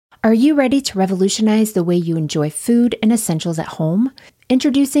Are you ready to revolutionize the way you enjoy food and essentials at home?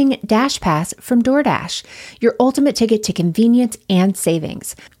 Introducing DashPass from DoorDash, your ultimate ticket to convenience and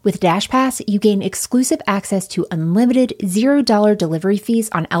savings. With DashPass, you gain exclusive access to unlimited $0 delivery fees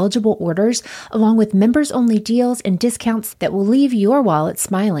on eligible orders, along with members-only deals and discounts that will leave your wallet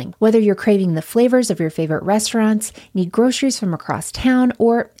smiling. Whether you're craving the flavors of your favorite restaurants, need groceries from across town,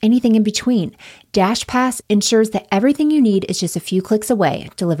 or anything in between, DashPass ensures that everything you need is just a few clicks away,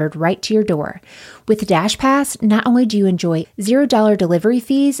 delivered right to your door. With DashPass, not only do you enjoy $0 delivery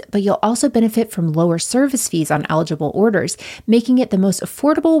fees, but you'll also benefit from lower service fees on eligible orders, making it the most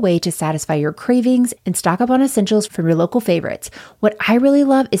affordable way to satisfy your cravings and stock up on essentials from your local favorites. What I really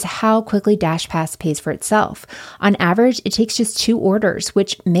love is how quickly DashPass pays for itself. On average, it takes just 2 orders,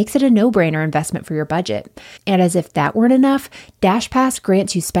 which makes it a no-brainer investment for your budget. And as if that weren't enough, DashPass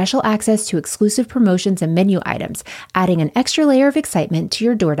grants you special access to exclusive promotions and menu items, adding an extra layer of excitement to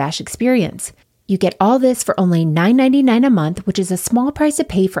your DoorDash experience. You get all this for only $9.99 a month, which is a small price to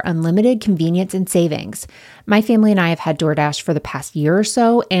pay for unlimited convenience and savings. My family and I have had DoorDash for the past year or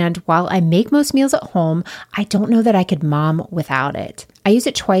so, and while I make most meals at home, I don't know that I could mom without it. I used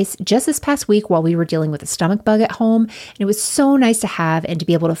it twice just this past week while we were dealing with a stomach bug at home, and it was so nice to have and to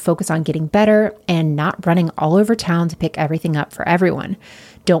be able to focus on getting better and not running all over town to pick everything up for everyone.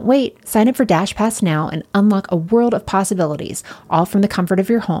 Don't wait. Sign up for DashPass now and unlock a world of possibilities, all from the comfort of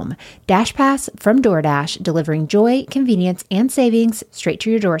your home. DashPass from DoorDash, delivering joy, convenience, and savings straight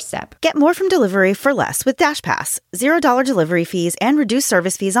to your doorstep. Get more from delivery for less with DashPass. $0 delivery fees and reduced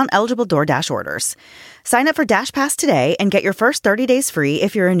service fees on eligible DoorDash orders. Sign up for DashPass today and get your first 30 days free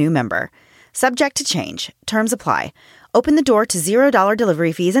if you're a new member. Subject to change. Terms apply. Open the door to $0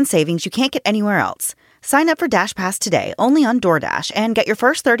 delivery fees and savings you can't get anywhere else. Sign up for DashPass today only on DoorDash and get your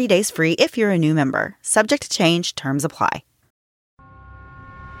first 30 days free if you're a new member. Subject to change. Terms apply.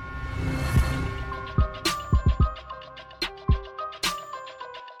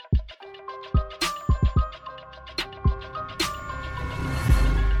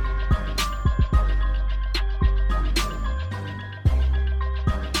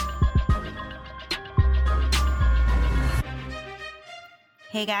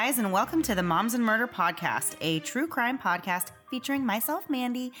 Hey guys, and welcome to the Moms and Murder Podcast, a true crime podcast featuring myself,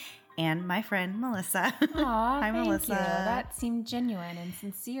 Mandy, and my friend, Melissa. Aw, Hi, thank Melissa. you. That seemed genuine and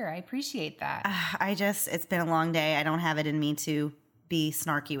sincere. I appreciate that. It's been a long day. I don't have it in me to be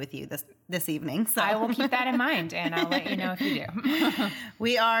snarky with you this evening. So I will keep that in mind, and I'll let you know if you do.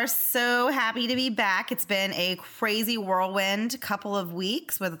 We are so happy to be back. It's been a crazy whirlwind couple of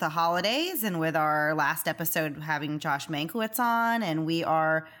weeks with the holidays and with our last episode having Josh Mankiewicz on. And we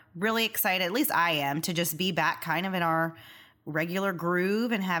are really excited, at least I am, to just be back kind of in our regular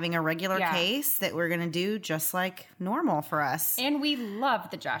groove and having a regular case that we're going to do just like normal for us. And we loved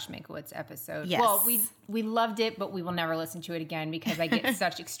the Josh Mankiewicz episode. Yes. Well, we loved it, but we will never listen to it again because I get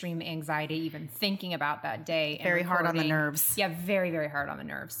such extreme anxiety even thinking about that day. And Very hard on the nerves. Yeah, very, very hard on the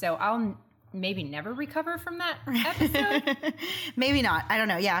nerves. So I'll maybe never recover from that episode. Maybe not. I don't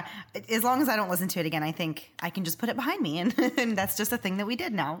know. Yeah. As long as I don't listen to it again, I think I can just put it behind me. And that's just a thing that we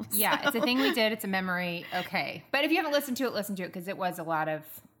did now. So. Yeah, it's a thing we did. It's a memory. Okay. But if you haven't listened to it, listen to it because it was we got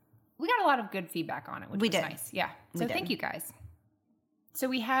a lot of good feedback on it, which was nice. Yeah. So thank you guys. So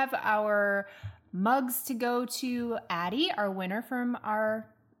we have our mugs to go to Addie, our winner from our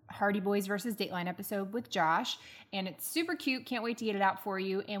Hardy Boys versus Dateline episode with Josh, and it's super cute. Can't wait to get it out for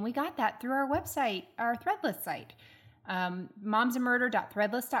you. And we got that through our website, our Threadless site,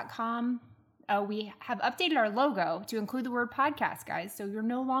 momsandmurder.threadless.com. We have updated our logo to include the word podcast, guys, so you're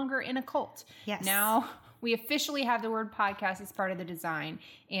no longer in a cult. Yes. Now we officially have the word podcast as part of the design,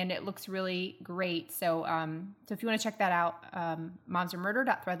 and it looks really great. So, so if you want to check that out,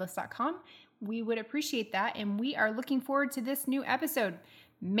 momsandmurder.threadless.com, we would appreciate that. And we are looking forward to this new episode.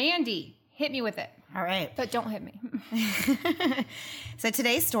 Mandy, hit me with it. All right. But don't hit me. So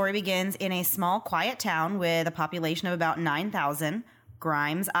today's story begins in a small, quiet town with a population of about 9,000,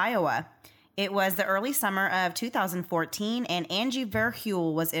 Grimes, Iowa. It was the early summer of 2014, and Angie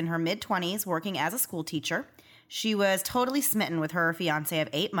Verheuel was in her mid-20s working as a school teacher. She was totally smitten with her fiancé of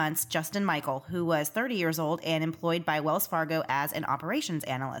 8 months, Justin Michael, who was 30 years old and employed by Wells Fargo as an operations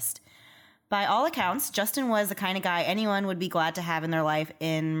analyst. By all accounts, Justin was the kind of guy anyone would be glad to have in their life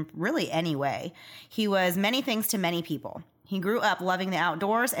in really any way. He was many things to many people. He grew up loving the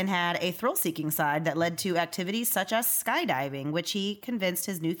outdoors and had a thrill-seeking side that led to activities such as skydiving, which he convinced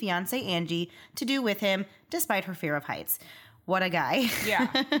his new fiancée, Angie, to do with him despite her fear of heights. What a guy. Yeah.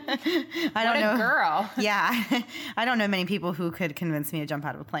 I don't know. Girl. Yeah. I don't know many people who could convince me to jump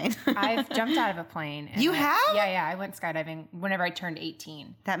out of a plane. I've jumped out of a plane. You have? Yeah. I went skydiving whenever I turned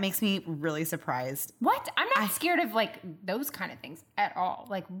 18. That makes me really surprised. What? I'm not scared of like those kind of things at all.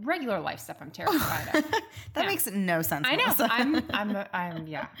 Like regular life stuff I'm terrified of. That makes no sense. I know. I'm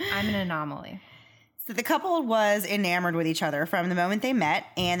an anomaly. So the couple was enamored with each other from the moment they met,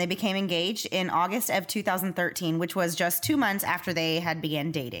 and they became engaged in August of 2013, which was just 2 months after they had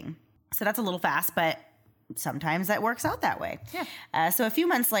began dating. So that's a little fast, but sometimes that works out that way. Yeah. So a few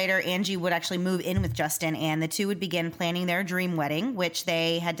months later, Angie would actually move in with Justin, and the two would begin planning their dream wedding, which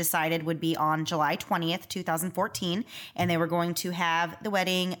they had decided would be on July 20th, 2014. And they were going to have the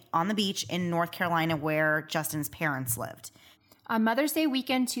wedding on the beach in North Carolina where Justin's parents lived. On Mother's Day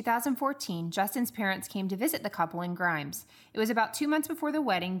weekend 2014, Justin's parents came to visit the couple in Grimes. It was about 2 months before the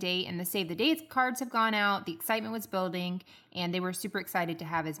wedding date, and the save the date cards have gone out, the excitement was building, and they were super excited to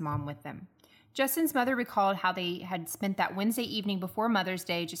have his mom with them. Justin's mother recalled how they had spent that Wednesday evening before Mother's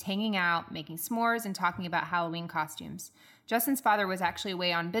Day just hanging out, making s'mores, and talking about Halloween costumes. Justin's father was actually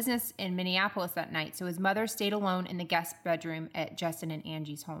away on business in Minneapolis that night, so his mother stayed alone in the guest bedroom at Justin and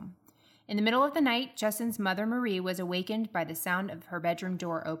Angie's home. In the middle of the night, Justin's mother, Marie, was awakened by the sound of her bedroom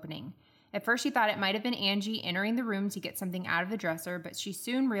door opening. At first, she thought it might have been Angie entering the room to get something out of the dresser, but she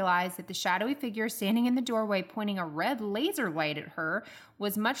soon realized that the shadowy figure standing in the doorway pointing a red laser light at her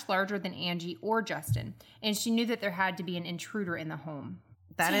was much larger than Angie or Justin, and she knew that there had to be an intruder in the home.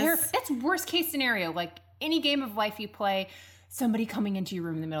 That's worst case scenario. Like any game of life you play, somebody coming into your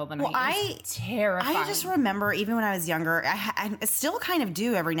room in the middle of the night is terrifying. I just remember, even when I was younger, I still kind of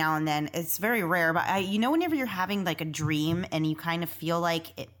do every now and then. It's very rare, but whenever you're having like a dream and you kind of feel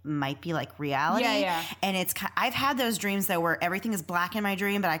like it might be like reality. Yeah. And I've had those dreams though where everything is black in my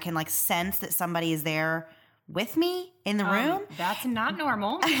dream, but I can like sense that somebody is there with me in the room. That's not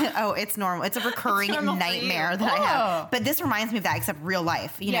normal. Oh, it's normal. It's a recurring nightmare that I have. But this reminds me of that, except real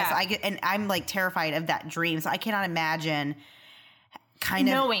life. So I'm like terrified of that dream. So I cannot imagine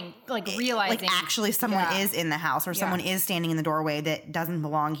knowing, like realizing, like actually someone is in the house or someone is standing in the doorway that doesn't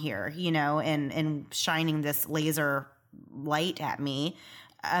belong here, and shining this laser light at me.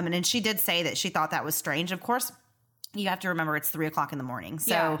 And she did say that she thought that was strange. Of course, you have to remember it's 3:00 in the morning.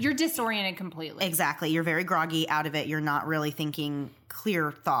 So you're disoriented completely. Exactly. You're very groggy out of it. You're not really thinking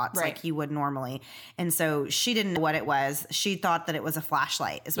clear thoughts like you would normally. And so she didn't know what it was. She thought that it was a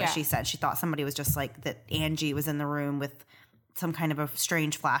flashlight is what she said. She thought somebody was just like that. Angie was in the room with some kind of a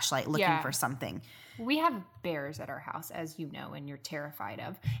strange flashlight looking for something. We have bears at our house, as you know, and you're terrified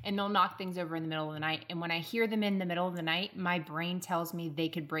of. And they'll knock things over in the middle of the night. And when I hear them in the middle of the night, my brain tells me they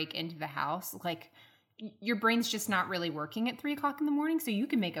could break into the house. Like, your brain's just not really working at 3:00 in the morning. So you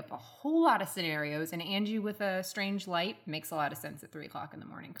can make up a whole lot of scenarios. And Angie with a strange light makes a lot of sense at 3:00 in the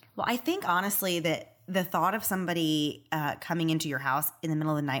morning. Well, I think honestly that the thought of somebody coming into your house in the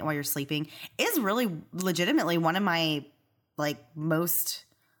middle of the night while you're sleeping is really legitimately one of my most,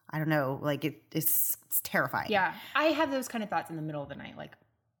 I don't know, it's terrifying. Yeah. I have those kind of thoughts in the middle of the night. Like,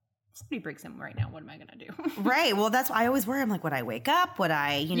 somebody breaks in right now. What am I going to do? Right. Well, that's why I always worry. I'm like, would I wake up? Would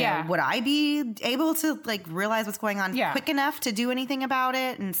I, would I be able to realize what's going on quick enough to do anything about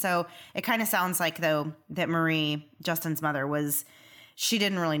it? And so it kind of sounds like though that Marie, Justin's mother, she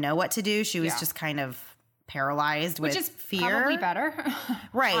didn't really know what to do. She was just kind of paralyzed with fear. Probably better.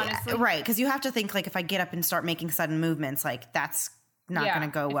 Right. Honestly. Right. Because you have to think if I get up and start making sudden movements, that's not going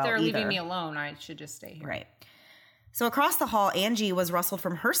to go well either. If they're leaving me alone, I should just stay here. Right. So across the hall, Angie was rustled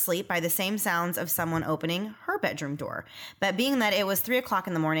from her sleep by the same sounds of someone opening her bedroom door. But being that it was 3:00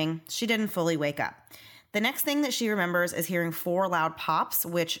 in the morning, she didn't fully wake up. The next thing that she remembers is hearing 4 loud pops,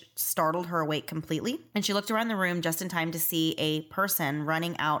 which startled her awake completely. And she looked around the room just in time to see a person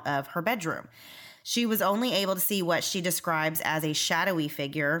running out of her bedroom. She was only able to see what she describes as a shadowy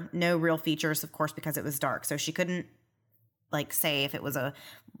figure, no real features, of course, because it was dark. So she couldn't say if it was a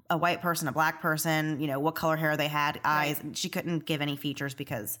white person, a black person, what color hair they had, eyes. Right. She couldn't give any features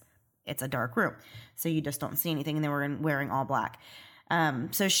because it's a dark room. So you just don't see anything. And they were wearing all black.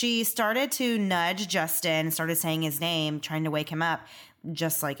 So she started to nudge Justin, started saying his name, trying to wake him up,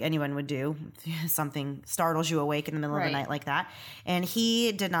 just like anyone would do. Something startles you awake in the middle of the night like that. And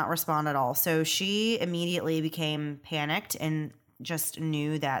he did not respond at all. So she immediately became panicked and just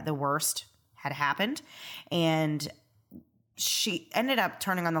knew that the worst had happened. And she ended up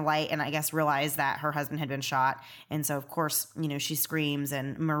turning on the light and I guess realized that her husband had been shot. And so, of course, she screams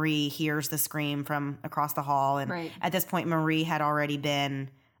and Marie hears the scream from across the hall. And at this point, Marie had already been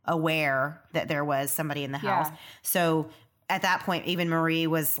aware that there was somebody in the house. So at that point, even Marie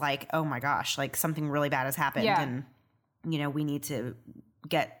was like, oh my gosh, something really bad has happened. Yeah. And we need to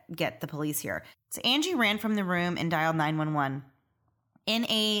get the police here. So Angie ran from the room and dialed 911. In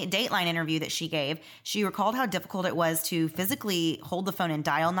a Dateline interview that she gave, she recalled how difficult it was to physically hold the phone and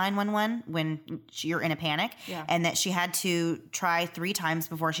dial 911 when you're in a panic, and that she had to try 3 times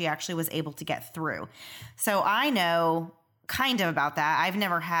before she actually was able to get through. So I know kind of about that. I've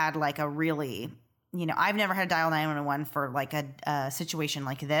never had like a really, I've never had to dial 911 for like a situation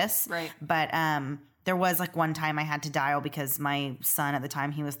like this. Right. But there was like one time I had to dial because my son at the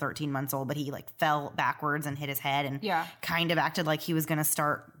time, he was 13 months old, but he like fell backwards and hit his head and kind of acted like he was going to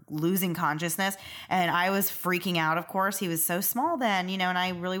start losing consciousness. And I was freaking out, of course. He was so small then, and I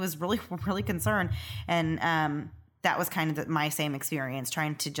really was really concerned. And that was kind of my same experience,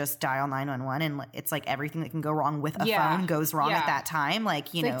 trying to just dial 911. And it's like everything that can go wrong with a phone goes wrong at that time.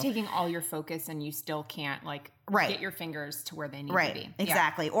 Like, it's like taking all your focus and you still can't like get your fingers to where they need to be.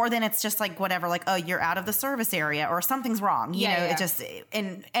 Exactly. Or then it's just like whatever, like, oh, you're out of the service area or something's wrong. It just,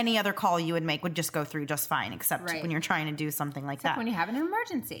 and any other call you would make would just go through just fine, except when you're trying to do something like that. When you have an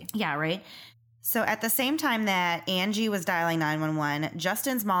emergency. Yeah, right. So at the same time that Angie was dialing 911,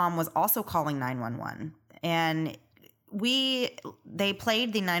 Justin's mom was also calling 911. And they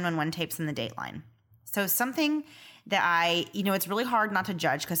played the 911 tapes in the Dateline. So something that it's really hard not to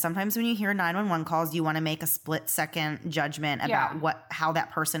judge, because sometimes when you hear 911 calls, you want to make a split-second judgment about how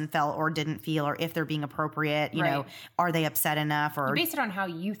that person felt or didn't feel, or if they're being appropriate, you know, are they upset enough, or you base it on how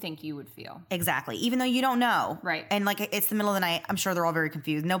you think you would feel. Exactly. Even though you don't know. Right. And like it's the middle of the night, I'm sure they're all very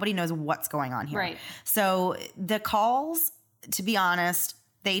confused. Nobody knows what's going on here. Right. So the calls, to be honest,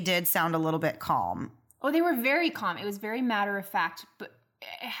 they did sound a little bit calm. Oh, they were very calm. It was very matter of fact, but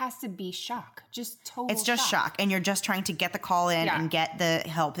it has to be shock. Just total It's just shock. And you're just trying to get the call in and get the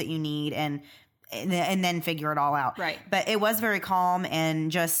help that you need and then figure it all out. Right. But it was very calm and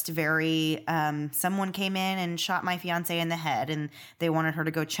just very, someone came in and shot my fiance in the head, and they wanted her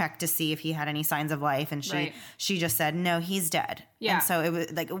to go check to see if he had any signs of life. And she just said, no, he's dead. Yeah. And so it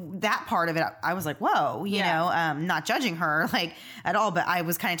was like that part of it, I was like, whoa, you know, not judging her like at all, but I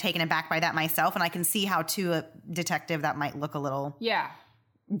was kind of taken aback by that myself. And I can see how to a detective that might look a little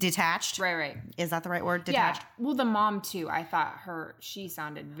detached. Right. Is that the right word? Detached? Yeah. Well, the mom too. I thought she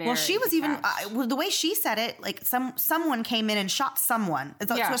sounded very well, she was detached. even the way she said it, like someone came in and shot someone.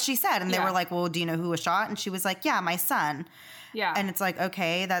 That's what she said. And they were like, well, do you know who was shot? And she was like, yeah, my son. Yeah. And it's like,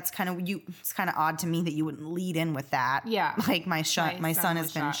 okay, that's kind of it's kind of odd to me that you wouldn't lead in with that. Yeah. Like my son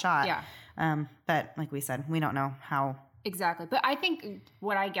has been shot. Yeah. But like we said, we don't know how. Exactly. But I think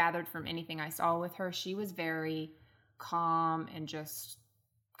what I gathered from anything I saw with her, she was very calm and just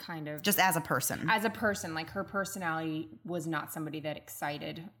kind of just as a person, like her personality was not somebody that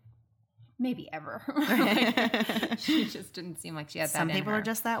excited maybe ever. She just didn't seem like she had that. Some people are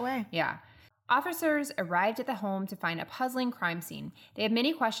just that way. Yeah. Officers arrived at the home to find a puzzling crime scene. They had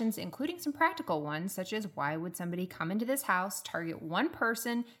many questions, including some practical ones, such as why would somebody come into this house, target one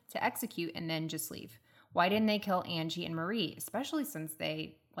person to execute, and then just leave? Why didn't they kill Angie and Marie, especially since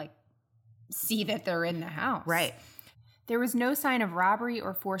they see that they're in the house? Right. There was no sign of robbery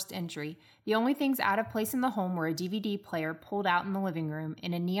or forced entry. The only things out of place in the home were a DVD player pulled out in the living room,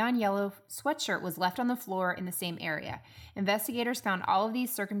 and a neon yellow sweatshirt was left on the floor in the same area. Investigators found all of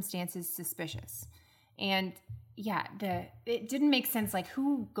these circumstances suspicious. And it didn't make sense. Like,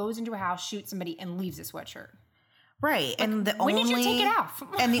 who goes into a house, shoots somebody, and leaves a sweatshirt? Right. And when did you take it off?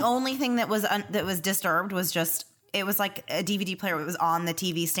 And the only thing that was disturbed was just, it was like a DVD player. It was on the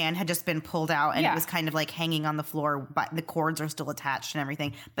TV stand, had just been pulled out, and it was kind of like hanging on the floor, but the cords are still attached and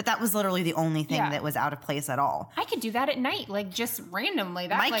everything. But that was literally the only thing that was out of place at all. I could do that at night, like just randomly.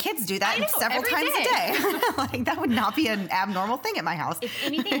 My kids do that several times a day. Like that would not be an abnormal thing at my house. If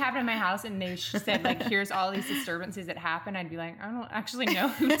anything happened in my house and they said like, here's all these disturbances that happened, I'd be like, I don't actually know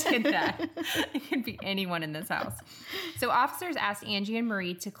who did that. It could be anyone in this house. So officers asked Angie and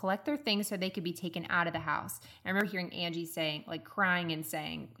Marie to collect their things so they could be taken out of the house. I remember hearing Angie saying, like crying and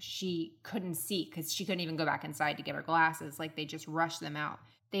saying she couldn't see because she couldn't even go back inside to get her glasses. Like they just rushed them out.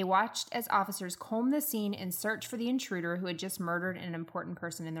 They watched as officers combed the scene and searched for the intruder who had just murdered an important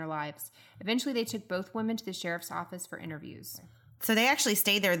person in their lives. Eventually, they took both women to the sheriff's office for interviews. So they actually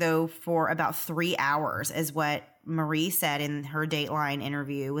stayed there, though, for about 3 hours, is what Marie said in her Dateline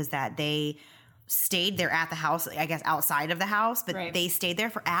interview, was that they stayed there at the house, I guess outside of the house, but they stayed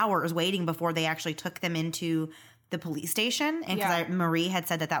there for hours waiting before they actually took them into the police station. And because Marie had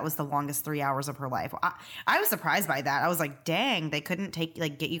said that was the longest 3 hours of her life. I was surprised by that. I was like, dang, they couldn't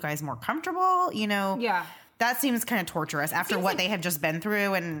get you guys more comfortable, you know? Yeah. That seems kind of torturous after what they have just been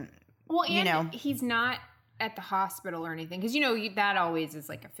through. And, he's not at the hospital or anything, because that always is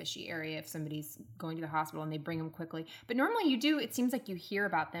like a fishy area if somebody's going to the hospital and they bring them quickly. But normally it seems like you hear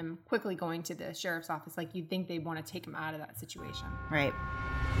about them quickly going to the sheriff's office. Like you'd think they'd want to take them out of that situation. Right.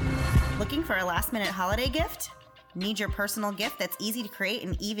 Looking for a last-minute holiday gift? Need your personal gift that's easy to create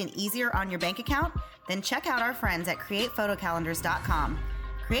and even easier on your bank account? Then check out our friends at CreatePhotoCalendars.com.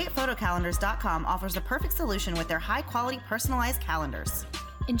 CreatePhotoCalendars.com offers the perfect solution with their high-quality personalized calendars.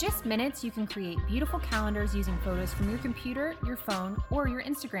 In just minutes, you can create beautiful calendars using photos from your computer, your phone, or your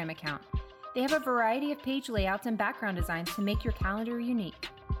Instagram account. They have a variety of page layouts and background designs to make your calendar unique.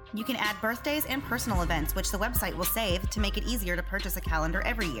 You can add birthdays and personal events, which the website will save to make it easier to purchase a calendar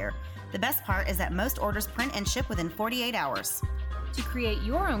every year. The best part is that most orders print and ship within 48 hours. To create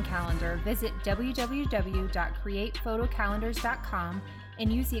your own calendar, visit www.createphotocalendars.com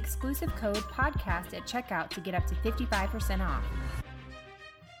and use the exclusive code PODCAST at checkout to get up to 55% off.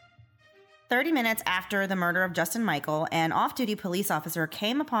 30 minutes after the murder of Justin Michael, an off-duty police officer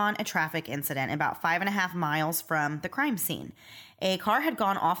came upon a traffic incident about 5.5 miles from the crime scene. A car had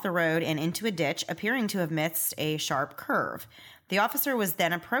gone off the road and into a ditch, appearing to have missed a sharp curve. The officer was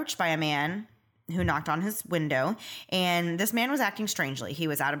then approached by a man who knocked on his window, and this man was acting strangely. He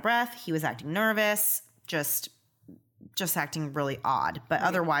was out of breath, he was acting nervous, just acting really odd, but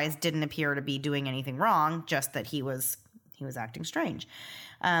otherwise didn't appear to be doing anything wrong, just that he was acting strange.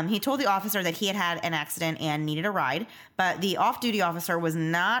 He told the officer that he had had an accident and needed a ride, but the off-duty officer was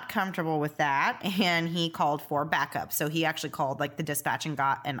not comfortable with that, and he called for backup. So he actually called the dispatch and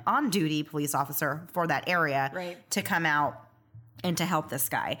got an on-duty police officer for that area to come out and to help this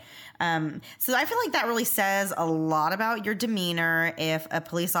guy. So I feel like that really says a lot about your demeanor if a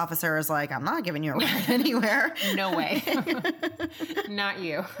police officer is like, I'm not giving you a ride anywhere. No way. Not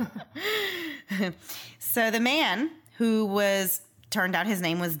you. So the man who turned out his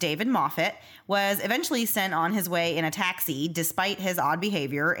name was David Moffett, was eventually sent on his way in a taxi despite his odd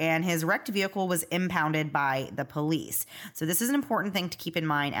behavior, and his wrecked vehicle was impounded by the police. So this is an important thing to keep in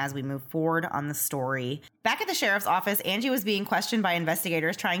mind as we move forward on the story. Back at the sheriff's office, Angie was being questioned by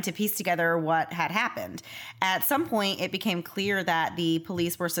investigators trying to piece together what had happened. At some point, it became clear that the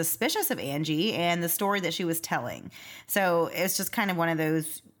police were suspicious of Angie and the story that she was telling. So it's just kind of one of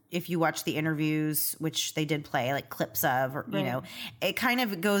those, if you watch the interviews, which they did play clips of, or, it kind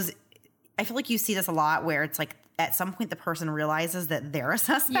of goes, I feel like you see this a lot where it's like at some point the person realizes that they're a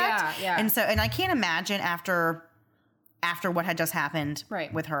suspect. Yeah. And I can't imagine after what had just happened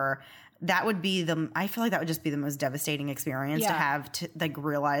with her, that would be I feel like that would just be the most devastating experience to have to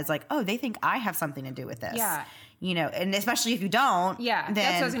realize oh, they think I have something to do with this. Yeah. And especially if you don't. Yeah,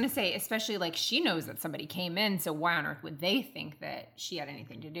 that's what I was going to say. Especially she knows that somebody came in, so why on earth would they think that she had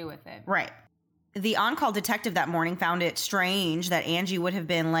anything to do with it? Right. The on-call detective that morning found it strange that Angie would have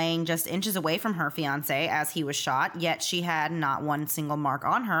been laying just inches away from her fiancé as he was shot, yet she had not one single mark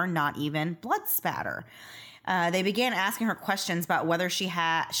on her, not even blood spatter. They began asking her questions about whether she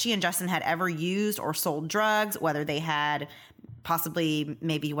and Justin had ever used or sold drugs, whether they had possibly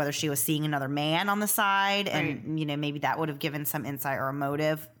maybe whether she was seeing another man on the side. And, maybe that would have given some insight or a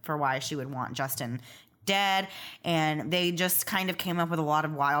motive for why she would want Justin dead. And they just kind of came up with a lot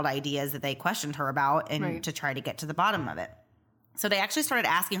of wild ideas that they questioned her about and to try to get to the bottom of it. So they actually started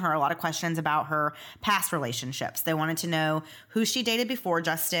asking her a lot of questions about her past relationships. They wanted to know who she dated before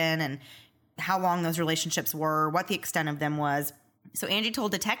Justin and how long those relationships were, what the extent of them was. So Angie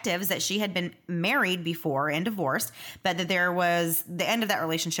told detectives that she had been married before and divorced, but that the end of that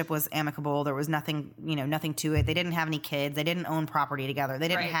relationship was amicable. There was nothing to it. They didn't have any kids. They didn't own property together. They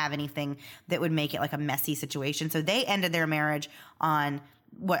didn't have anything that would make it a messy situation. So they ended their marriage on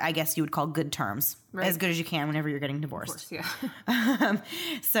what I guess you would call good terms, as good as you can whenever you're getting divorced. Of course, yeah.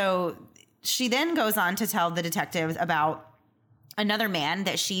 So she then goes on to tell the detectives about another man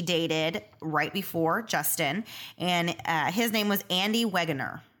that she dated right before Justin, and his name was Andy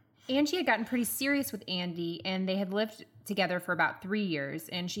Wegener. Angie had gotten pretty serious with Andy, and they had lived together for about 3 years,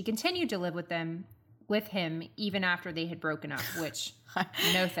 and she continued to live with him even after they had broken up, which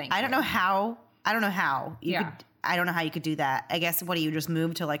no thank you. I don't know how you could. I don't know how you could do that. I guess what do you just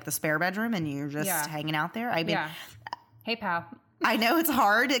move to the spare bedroom and you're just hanging out there? I mean, hey pal. I know it's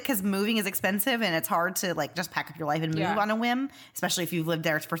hard because moving is expensive and it's hard to just pack up your life and move on a whim, especially if you've lived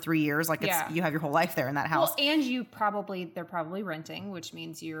there for 3 years. You have your whole life there in that house. Well, and they're probably renting, which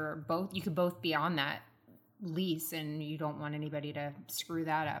means you could both be on that lease and you don't want anybody to screw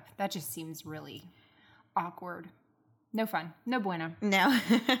that up. That just seems really awkward. No fun. No bueno. No.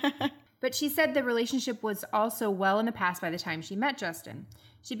 But she said the relationship was also well in the past by the time she met Justin.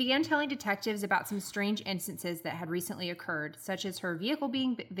 She began telling detectives about some strange instances that had recently occurred, such as her vehicle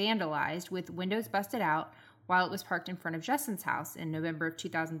being vandalized with windows busted out, while it was parked in front of Justin's house in November of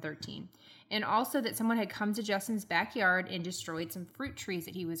 2013. And also that someone had come to Justin's backyard and destroyed some fruit trees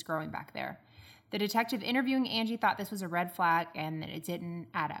that he was growing back there. The detective interviewing Angie thought this was a red flag and that it didn't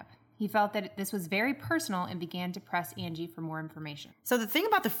add up. He felt that this was very personal and began to press Angie for more information. So the thing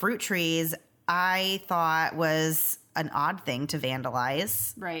about the fruit trees, I thought was an odd thing to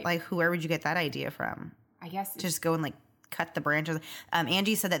vandalize. Right. Like, where would you get that idea from? I guess Just go and like cut the branches.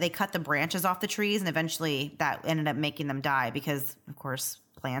 Angie said that they cut the branches off the trees and eventually that ended up making them die because, of course,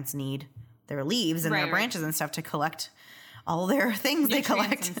 plants need their leaves and their branches and stuff to collect all their things they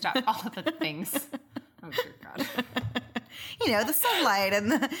collect. And stuff, all of the things. Oh, dear God. You know, the sunlight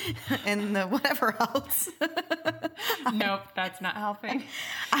and the whatever else. Nope, that's not helping.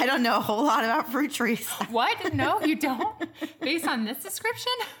 I don't know a whole lot about fruit trees. What? No, you don't? Based on this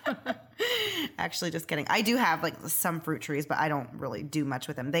description? Actually, just kidding. I do have like some fruit trees, but I don't really do much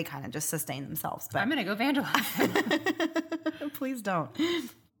with them. They kind of just sustain themselves. But I'm going to go vandalize them. Please don't.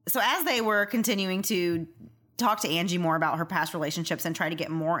 So as they were continuing to talk to Angie more about her past relationships and try to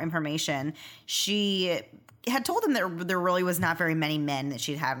get more information, she had told them that there really was not very many men that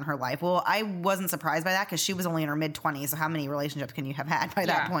she'd had in her life. Well, I wasn't surprised by that because she was only in her mid-20s, so how many relationships can you have had by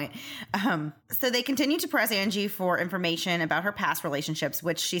that point? So they continued to press Angie for information about her past relationships,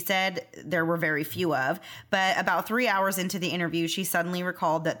 which she said there were very few of. But about 3 hours into the interview, she suddenly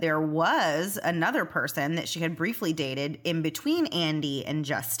recalled that there was another person that she had briefly dated in between Andy and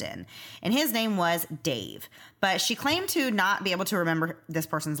Justin, and his name was Dave. But she claimed to not be able to remember this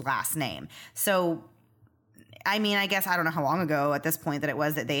person's last name. So I mean, I guess I don't know how long ago at this point that it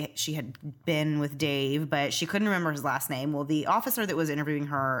was that she had been with Dave, but she couldn't remember his last name. Well, the officer that was interviewing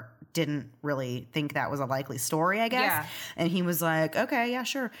her didn't really think that was a likely story, I guess. Yeah. And he was like, okay, yeah,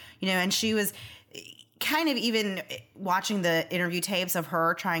 sure. You know, and she was kind of even watching the interview tapes of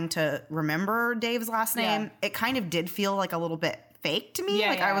her trying to remember Dave's last name. It kind of did feel like a little bit fake to me.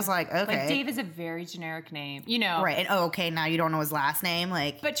 I was like, okay. Like, Dave is a very generic name, you know. Right. And okay, now you don't know his last name.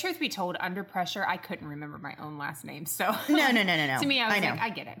 But truth be told, under pressure, I couldn't remember my own last name. So No. To me, I was like, I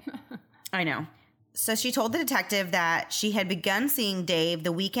get it. I know. So she told the detective that she had begun seeing Dave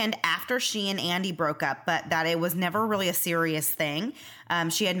the weekend after she and Andy broke up, but that it was never really a serious thing.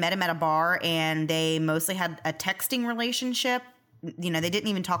 She had met him at a bar and they mostly had a texting relationship. You know, they didn't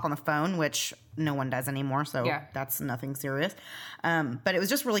even talk on the phone, which no one does anymore. So that's nothing serious. But it was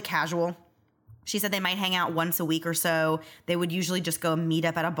just really casual. She said they might hang out once a week or so. They would usually just go meet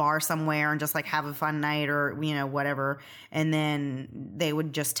up at a bar somewhere and just like have a fun night or, you know, whatever. And then they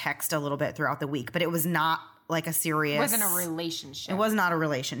would just text a little bit throughout the week. But it was not like a serious... It wasn't a relationship. It was not a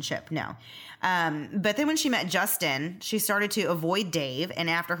relationship, no. But then when she met Justin, she started to avoid Dave. And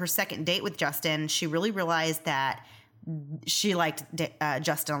after her second date with Justin, she really realized that she liked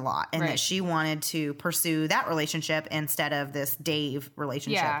Justin a lot and that she wanted to pursue that relationship instead of this Dave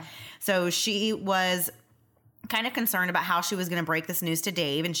relationship. Yeah. So she was kind of concerned about how she was going to break this news to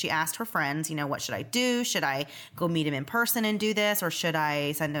Dave. And she asked her friends, you know, what should I do? Should I go meet him in person and do this? Or should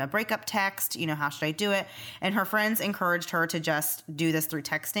I send him a breakup text? You know, how should I do it? And her friends encouraged her to just do this through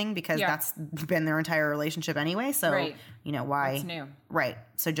texting because that's been their entire relationship anyway. So, you know, why? It's new. Right.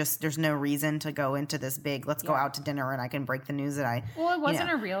 So just there's no reason to go into this big, let's go out to dinner and I can break the news that I... Well, it wasn't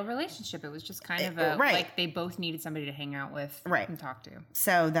a real relationship. It was just kind of a... Like they both needed somebody to hang out with and talk to.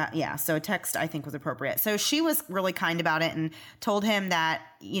 So so a text I think was appropriate. So she was really kind about it and told him that,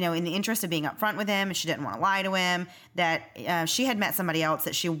 you know, in the interest of being upfront with him, she didn't want to lie to him, that she had met somebody else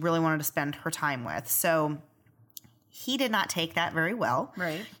that she really wanted to spend her time with. So he did not take that very well.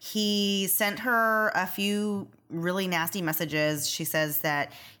 Right. He sent her a few really nasty messages. She says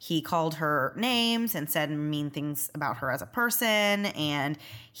that he called her names and said mean things about her as a person, and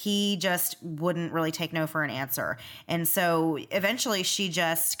he just wouldn't really take no for an answer. And so eventually she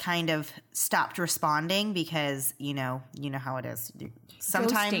just kind of stopped responding because, you know how it is.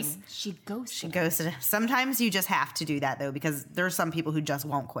 Sometimes she ghosted him. Sometimes you just have to do that though, because there's some people who just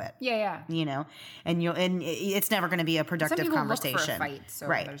won't quit. Yeah. You know, and it's never going to be a productive conversation. Look for a fight, so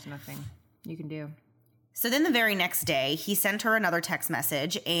there's nothing you can do. So then the very next day, he sent her another text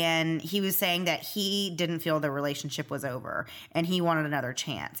message, and he was saying that he didn't feel the relationship was over, and he wanted another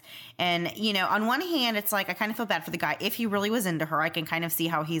chance. And, you know, on one hand, it's like, I kind of feel bad for the guy. If he really was into her, I can kind of see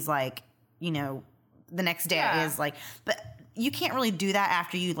how he's like, you know, the next day is like, but you can't really do that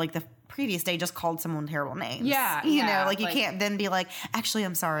after you, like, the previous day just called someone terrible names. Yeah. You know, like you can't then be like, actually,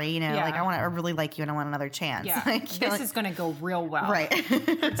 I'm sorry, you know, like I really like you and I want another chance. Yeah. Like, this is going to go real well. Right.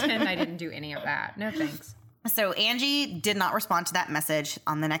 Pretend I didn't do any of that. No thanks. So Angie did not respond to that message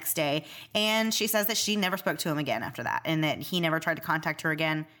on the next day, and she says that she never spoke to him again after that, and that he never tried to contact her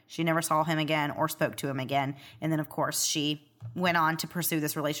again. She never saw him again or spoke to him again. And then, of course, she went on to pursue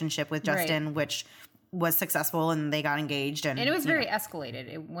this relationship with Justin, which was successful, and they got engaged. And it was very escalated.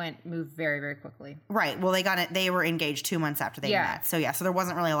 It moved very, very quickly. Right. Well, they were engaged 2 months after they met. So there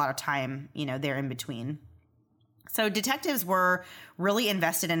wasn't really a lot of time, there in between. So detectives were really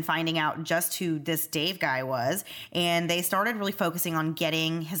invested in finding out just who this Dave guy was, and they started really focusing on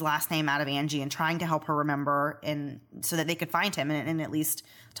getting his last name out of Angie and trying to help her remember, and so that they could find him and at least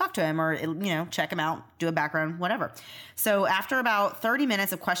talk to him or, check him out, do a background, whatever. So after about 30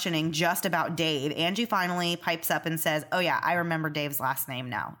 minutes of questioning just about Dave, Angie finally pipes up and says, "Oh yeah, I remember Dave's last name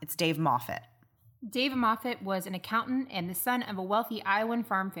now. It's Dave Moffat." Dave Moffat was an accountant and the son of a wealthy Iowan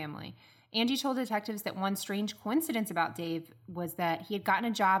farm family. Angie told detectives that one strange coincidence about Dave was that he had gotten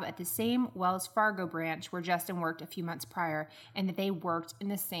a job at the same Wells Fargo branch where Justin worked a few months prior, and that they worked in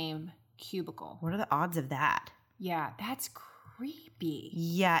the same cubicle. What are the odds of that? Yeah, that's creepy.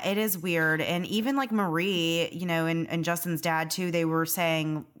 Yeah, it is weird. And even like Marie, and Justin's dad too, they were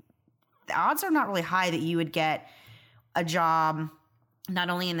saying the odds are not really high that you would get a job not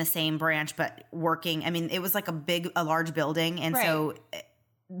only in the same branch, but working. I mean, it was like a large building. And so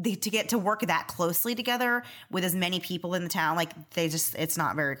to get to work that closely together with as many people in the town,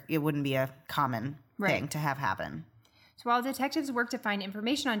 it wouldn't be a common thing to have happen. So while detectives worked to find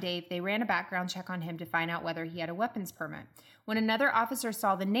information on Dave, they ran a background check on him to find out whether he had a weapons permit. When another officer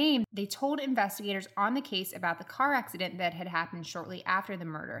saw the name, they told investigators on the case about the car accident that had happened shortly after the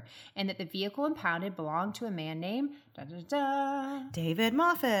murder, and that the vehicle impounded belonged to a man named David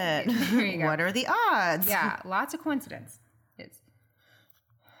Moffat. There you go. What are the odds? Yeah, lots of coincidence. I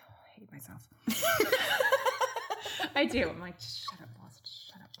hate myself. I do. I'm like, shut up, boss.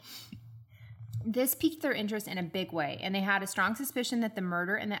 Shut up. This piqued their interest in a big way, and they had a strong suspicion that the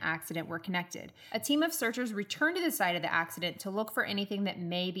murder and the accident were connected. A team of searchers returned to the site of the accident to look for anything that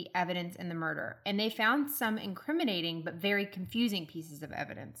may be evidence in the murder, and they found some incriminating but very confusing pieces of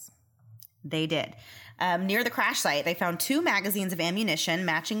evidence. They did. Near the crash site, they found 2 magazines of ammunition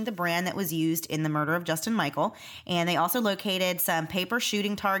matching the brand that was used in the murder of Justin Michael. And they also located some paper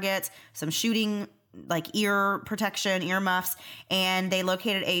shooting targets, some shooting ear protection, earmuffs, and they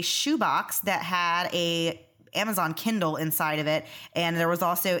located a shoebox that had a Amazon Kindle inside of it. And there was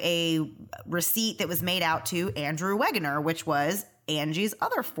also a receipt that was made out to Andrew Wegener, which was Angie's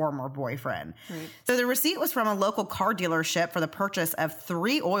other former boyfriend. Right. So the receipt was from a local car dealership for the purchase of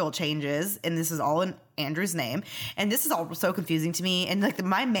 3 oil changes, and this is all in Andrew's name. And this is all so confusing to me. And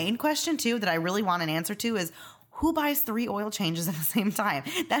my main question too that I really want an answer to is, who buys 3 oil changes at the same time?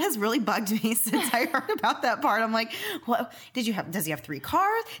 That has really bugged me since I heard about that part. I'm like, what does he have 3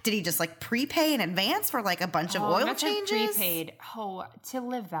 cars? Did he just prepay in advance for a bunch of oil changes? Prepaid. Oh, to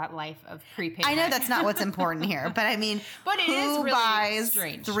live that life of prepaid. I know that's not what's important here, but I mean, but it is really buys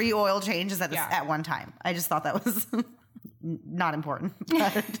strange. 3 oil changes at one time? I just thought that was not important,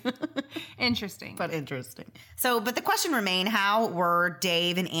 but interesting. But interesting. So, but the question remained, how were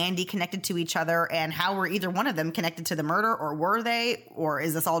Dave and Andy connected to each other, and how were either one of them connected to the murder, or were they, or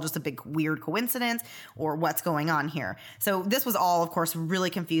is this all just a big weird coincidence, or what's going on here? So this was all, of course,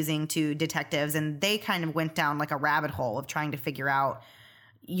 really confusing to detectives, and they kind of went down a rabbit hole of trying to figure out,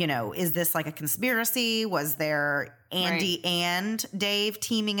 is this a conspiracy? Was there Andy and Dave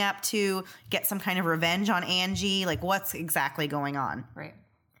teaming up to get some kind of revenge on Angie? What's exactly going on? Right.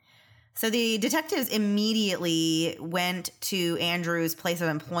 So the detectives immediately went to Andrew's place of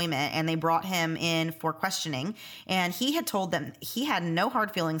employment, and they brought him in for questioning. And he had told them he had no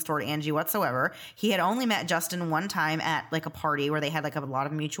hard feelings toward Angie whatsoever. He had only met Justin one time at a party where they had a lot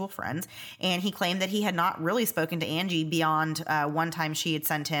of mutual friends. And he claimed that he had not really spoken to Angie beyond one time she had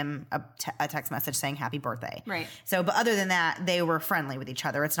sent him a text message saying happy birthday. Right. So, but other than that, they were friendly with each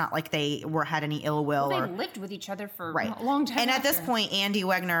other. It's not like they had any ill will. Well, they lived with each other for a long time. And at this point, Andy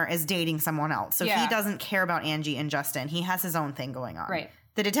Wegener is dating someone else. So he doesn't care about Angie and Justin. He has his own thing going on. Right.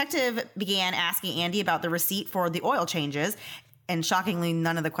 The detective began asking Andy about the receipt for the oil changes. And shockingly,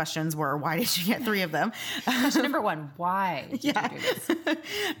 none of the questions were, why did you get 3 of them? Question number 1, why did you do this?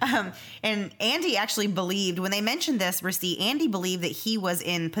 And Andy actually believed, when they mentioned this receipt, Andy believed that he was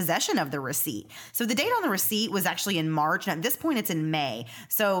in possession of the receipt. So the date on the receipt was actually in March. And at this point, it's in May.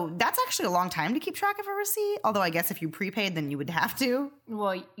 So that's actually a long time to keep track of a receipt. Although I guess if you prepaid, then you would have to.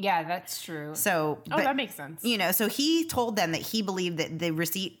 Well, yeah, that's true. So, that makes sense. So he told them that he believed that the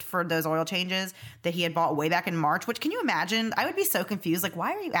receipt for those oil changes that he had bought way back in March, which, can you imagine? I would be be so confused. Like,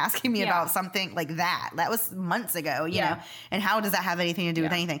 why are you asking me about something like that? That was months ago, you know? And how does that have anything to do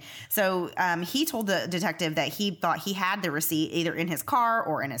with anything? So he told the detective that he thought he had the receipt either in his car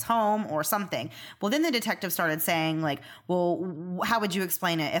or in his home or something. Well, then the detective started saying, like, well, how would you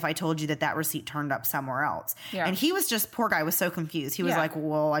explain it if I told you that receipt turned up somewhere else? Yeah. And he was just, poor guy was so confused. He was like,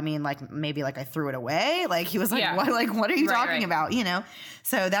 well, I mean, like, maybe like I threw it away. Like, he was like, what are you talking about? You know?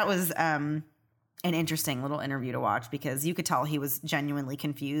 So that was an interesting little interview to watch because you could tell he was genuinely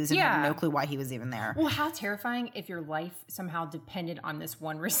confused and had no clue why he was even there. Well, how terrifying if your life somehow depended on this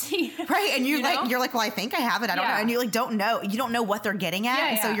one receipt. Right. And you're like, well, I think I have it. I don't know. And you like, don't know. You don't know what they're getting at.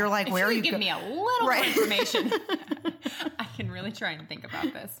 And so you're like, where are you? Give me a little more information. I can really try and think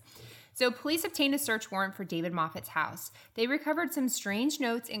about this. So police obtained a search warrant for David Moffat's house. They recovered some strange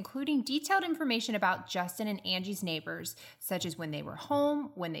notes, including detailed information about Justin and Angie's neighbors, such as when they were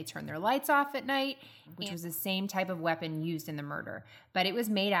home, when they turned their lights off at night, which was the same type of weapon used in the murder. But it was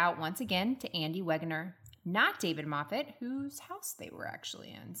made out, once again, to Andy Wegener, not David Moffat, whose house they were actually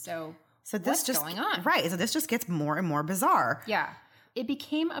in. So this what's going on? Right. So this just gets more and more bizarre. Yeah. It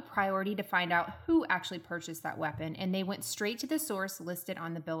became a priority to find out who actually purchased that weapon, and they went straight to the source listed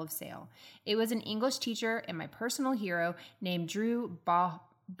on the bill of sale. It was an English teacher and my personal hero named Drew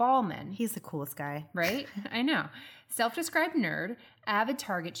Ballman. He's the coolest guy. Right? I know. Self-described nerd, avid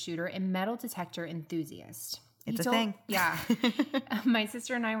target shooter, and metal detector enthusiast. It's a thing. Yeah. My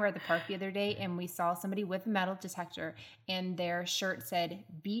sister and I were at the park the other day, and we saw somebody with a metal detector, and their shirt said,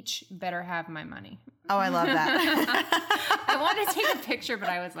 "Beach better have my money." Oh, I love that. I wanted to take a picture, but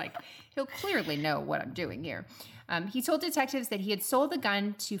I was like, he'll clearly know what I'm doing here. He told detectives that he had sold the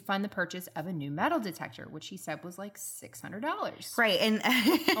gun to fund the purchase of a new metal detector, which he said was like $600. Right. And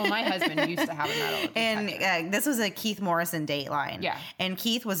my husband used to have a metal detector. And this was a Keith Morrison Dateline. Yeah. And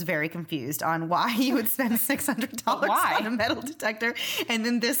Keith was very confused on why he would spend $600 on a metal detector. And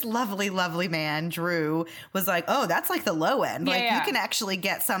then this lovely, lovely man, Drew, was like, oh, that's like the low end. You can actually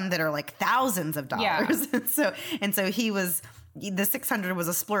get some that are like thousands of dollars. Yeah. so he was... The 600 was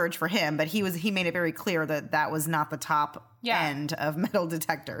a splurge for him, but he made it very clear that was not the top end of metal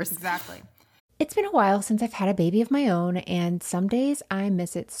detectors. Exactly. It's been a while since I've had a baby of my own, and some days I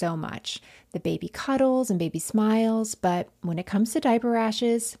miss it so much. The baby cuddles and baby smiles, but when it comes to diaper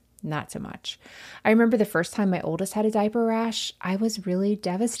rashes, not so much. I remember the first time my oldest had a diaper rash, I was really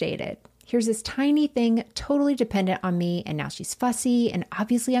devastated. Here's this tiny thing totally dependent on me, and now she's fussy and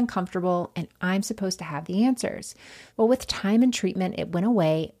obviously uncomfortable, and I'm supposed to have the answers. Well, with time and treatment, it went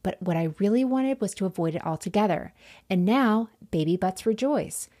away, but what I really wanted was to avoid it altogether. And now, baby butts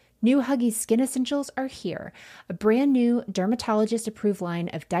rejoice. New Huggies Skin Essentials are here, a brand new dermatologist-approved line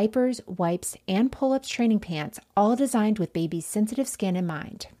of diapers, wipes, and pull-ups training pants, all designed with baby's sensitive skin in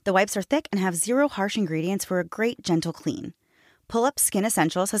mind. The wipes are thick and have 0 harsh ingredients for a great, gentle clean. Pull-Up Skin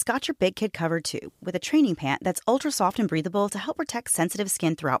Essentials has got your big kid covered too, with a training pant that's ultra soft and breathable to help protect sensitive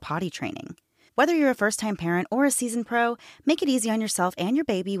skin throughout potty training. Whether you're a first-time parent or a seasoned pro, make it easy on yourself and your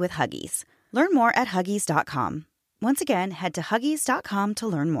baby with Huggies. Learn more at Huggies.com. Once again, head to Huggies.com to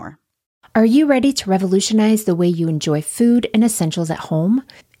learn more. Are you ready to revolutionize the way you enjoy food and essentials at home?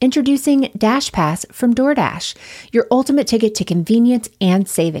 Introducing DashPass from DoorDash, your ultimate ticket to convenience and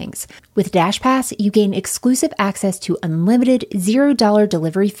savings. With DashPass, you gain exclusive access to unlimited $0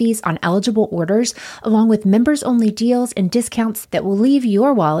 delivery fees on eligible orders, along with members-only deals and discounts that will leave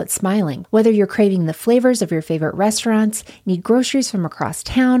your wallet smiling. Whether you're craving the flavors of your favorite restaurants, need groceries from across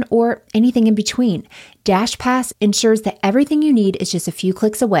town, or anything in between, DashPass ensures that everything you need is just a few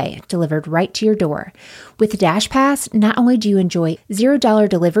clicks away, delivered right to your door. With DashPass, not only do you enjoy $0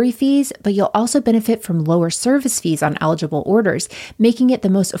 delivery fees, but you'll also benefit from lower service fees on eligible orders, making it the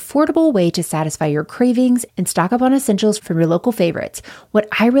most affordable way to satisfy your cravings and stock up on essentials from your local favorites. What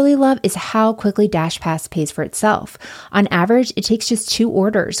I really love is how quickly DashPass pays for itself. On average, it takes just 2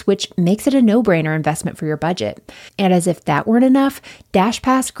 orders, which makes it a no-brainer investment for your budget. And as if that weren't enough,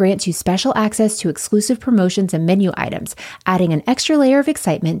 DashPass grants you special access to exclusive promotions and menu items, adding an extra layer of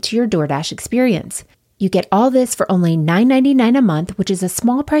excitement to your DoorDash experience. You get all this for only $9.99 a month, which is a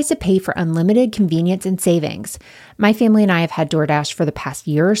small price to pay for unlimited convenience and savings. My family and I have had DoorDash for the past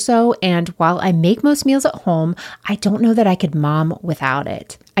year or so, and while I make most meals at home, I don't know that I could mom without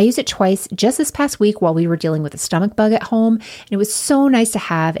it. I used it twice just this past week while we were dealing with a stomach bug at home, and it was so nice to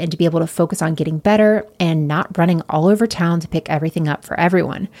have and to be able to focus on getting better and not running all over town to pick everything up for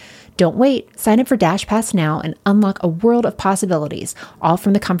everyone. Don't wait. Sign up for DashPass now and unlock a world of possibilities, all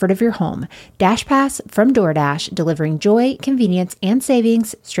from the comfort of your home. DashPass from DoorDash, delivering joy, convenience, and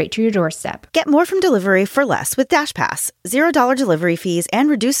savings straight to your doorstep. Get more from delivery for less with DashPass. $0 delivery fees and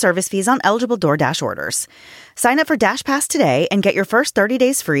reduced service fees on eligible DoorDash orders. Sign up for DashPass today and get your first 30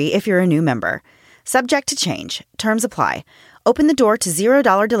 days free if you're a new member. Subject to change. Terms apply. Open the door to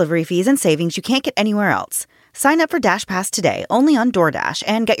 $0 delivery fees and savings you can't get anywhere else. Sign up for DashPass today only on DoorDash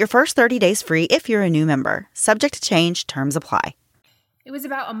and get your first 30 days free if you're a new member. Subject to change. Terms apply. It was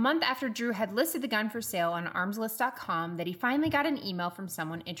about a month after Drew had listed the gun for sale on armslist.com that he finally got an email from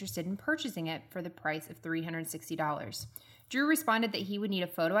someone interested in purchasing it for the price of $360. Drew responded that he would need a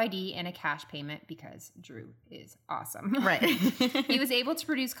photo ID and a cash payment because Drew is awesome. Right. He was able to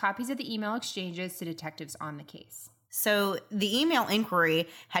produce copies of the email exchanges to detectives on the case. So the email inquiry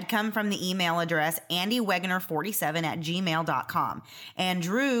had come from the email address andywegner47@gmail.com. And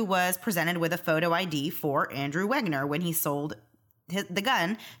Drew was presented with a photo ID for Andrew Wegner when he sold the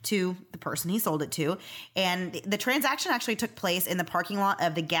gun to the person he sold it to. And the transaction actually took place in the parking lot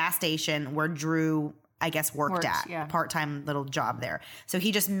of the gas station where Drew, I guess, worked at. Yeah. Part-time little job there. So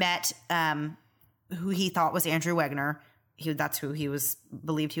he just met who he thought was Andrew Wegner. That's who he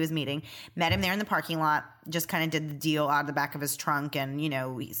believed he was meeting. Met him there in the parking lot, just kind of did the deal out of the back of his trunk. And,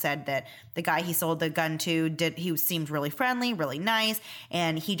 he said that the guy he sold the gun to he seemed really friendly, really nice.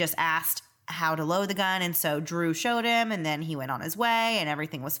 And he just asked how to load the gun. And so Drew showed him, and then he went on his way and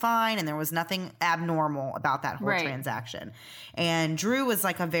everything was fine. And there was nothing abnormal about that whole transaction. And Drew was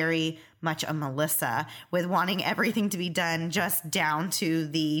like very much a Melissa with wanting everything to be done just down to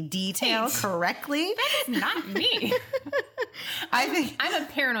the detail correctly. That is not me. I'm a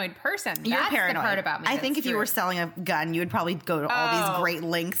paranoid person. You're That's paranoid. The part about me. I think if you were selling a gun, you would probably go to all these great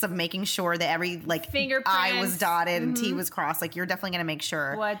lengths of making sure that every I was dotted and T was crossed. Like, you're definitely going to make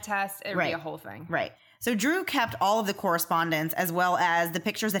sure. Blood test. It would be a whole thing. Right. So Drew kept all of the correspondence as well as the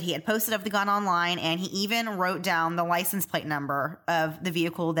pictures that he had posted of the gun online, and he even wrote down the license plate number of the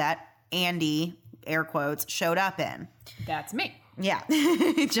vehicle that Andy, air quotes, showed up in. That's me. Yeah.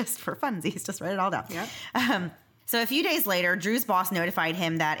 Just for funsies. Just write it all down. Yep. So a few days later, Drew's boss notified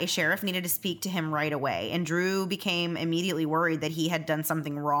him that a sheriff needed to speak to him right away. And Drew became immediately worried that he had done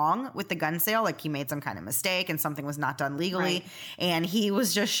something wrong with the gun sale. Like, he made some kind of mistake and something was not done legally. Right. And he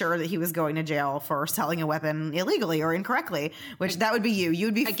was just sure that he was going to jail for selling a weapon illegally or incorrectly, which that would be you. You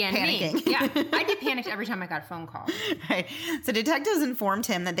would be panicking. Me. Yeah. I'd get panicked every time I got a phone call. Right. So detectives informed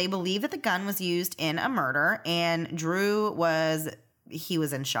him that they believed that the gun was used in a murder, and Drew was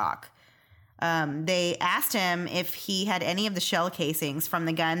in shock. They asked him if he had any of the shell casings from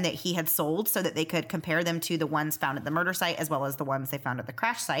the gun that he had sold so that they could compare them to the ones found at the murder site as well as the ones they found at the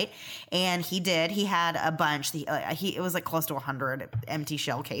crash site. And he did. He had a bunch. It was like close to 100 empty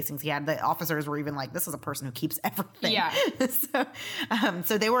shell casings. The officers were even like, this is a person who keeps everything. Yeah.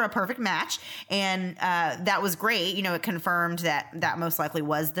 So they were a perfect match. And that was great. It confirmed that most likely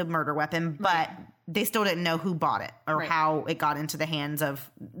was the murder weapon, but they still didn't know who bought it or how it got into the hands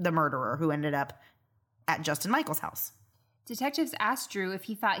of the murderer who ended up at Justin Michael's house. Detectives asked Drew if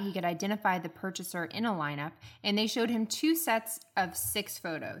he thought he could identify the purchaser in a lineup, and they showed him 2 sets of 6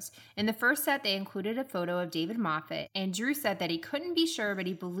 photos. In the first set, they included a photo of David Moffett, and Drew said that he couldn't be sure, but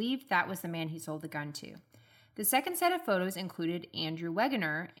he believed that was the man he sold the gun to. The second set of photos included Andrew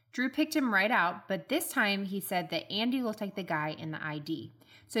Wegner. Drew picked him right out, but this time he said that Andy looked like the guy in the ID.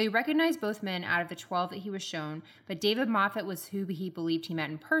 So he recognized both men out of the 12 that he was shown, but David Moffett was who he believed he met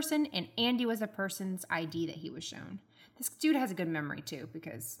in person, and Andy was a person's ID that he was shown. This dude has a good memory, too,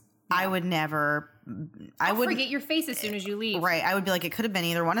 because... I would never... I would forget your face as soon as you leave. Right. I would be like, it could have been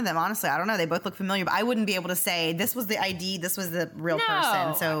either one of them. Honestly, I don't know. They both look familiar, but I wouldn't be able to say, this was the ID, this was the real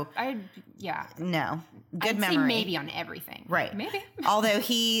person. So, no. Good memory. Say maybe on everything. Right. Maybe. Although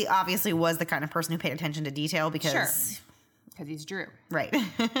he obviously was the kind of person who paid attention to detail because... Sure. Because he's Drew. Right.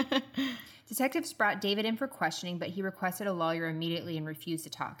 Detectives brought David in for questioning, but he requested a lawyer immediately and refused to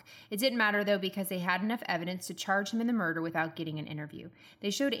talk. It didn't matter, though, because they had enough evidence to charge him in the murder without getting an interview.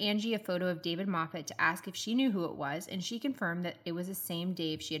 They showed Angie a photo of David Moffett to ask if she knew who it was, and she confirmed that it was the same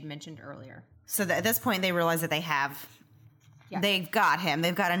Dave she had mentioned earlier. So at this point, they realize that they've got him.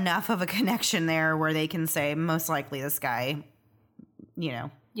 They've got enough of a connection there where they can say, most likely this guy,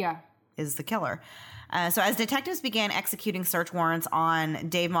 is the killer. So as detectives began executing search warrants on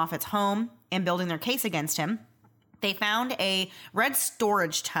Dave Moffett's home and building their case against him, They found a red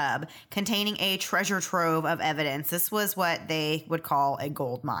storage tub containing a treasure trove of evidence. This was what they would call a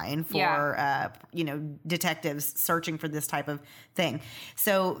gold mine for, detectives searching for this type of thing.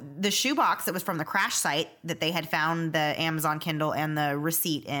 So the shoebox that was from the crash site that they had found the Amazon Kindle and the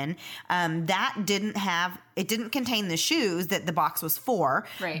receipt in, that didn't contain the shoes that the box was for.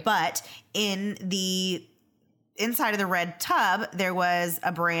 Right. But in the inside of the red tub, there was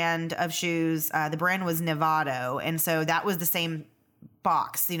a brand of shoes. The brand was Nevado. And so that was the same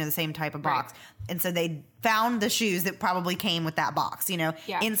box, the same type of box. Right. And so they found the shoes that probably came with that box,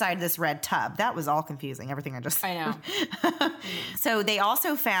 inside this red tub. That was all confusing, everything I just said. I know. So they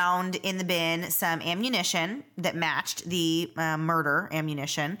also found in the bin some ammunition that matched the murder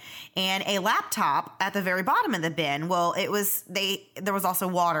ammunition and a laptop at the very bottom of the bin. Well, there was also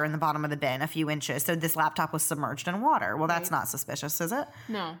water in the bottom of the bin, a few inches. So this laptop was submerged in water. Well, that's not suspicious, is it?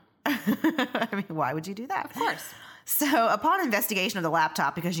 No. I mean, why would you do that? Of course. So upon investigation of the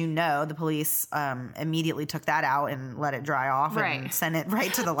laptop, because the police immediately took that out and let it dry off and sent it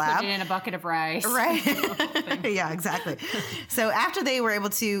right to the lab. Put it in a bucket of rice. Right. Yeah, exactly. So after they were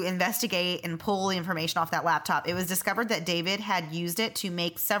able to investigate and pull the information off that laptop, it was discovered that David had used it to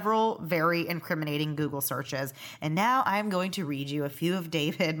make several very incriminating Google searches. And now I'm going to read you a few of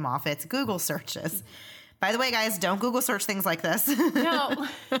David Moffat's Google searches. By the way, guys, don't Google search things like this. No.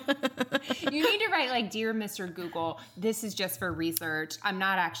 You need to write Dear Mr. Google, this is just for research. I'm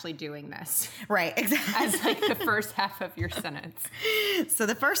not actually doing this. Right, exactly. As the first half of your sentence. So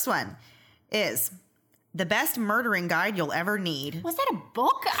the first one is the best murdering guide you'll ever need. Was that a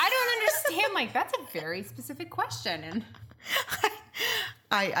book? I don't understand. That's a very specific question. And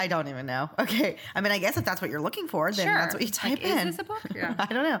I don't even know. Okay. I mean, I guess if that's what you're looking for, then that's what you type in. Is this a book? Yeah. I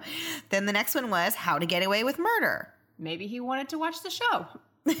don't know. Then the next one was how to get away with murder. Maybe he wanted to watch the show.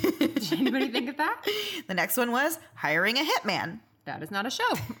 Did anybody think of that? The next one was hiring a hitman. That is not a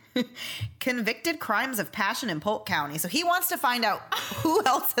show. Convicted crimes of passion in Polk County. So he wants to find out who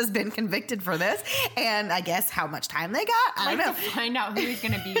else has been convicted for this and I guess how much time they got. I don't know. To find out who he's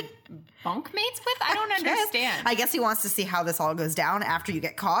going to be bunkmates with? I don't understand. I guess he wants to see how this all goes down after you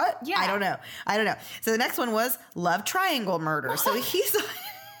get caught. Yeah. I don't know. So the next one was love triangle murder. So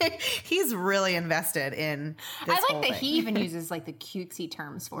he's really invested in this I whole like that thing. he even uses the cutesy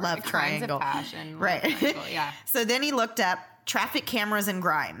terms for love it. triangle. Crimes of passion. Right. Love triangle, yeah. So then he looked up traffic cameras and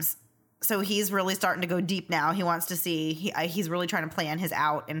crimes. So he's really starting to go deep now. He wants to see, he's really trying to plan his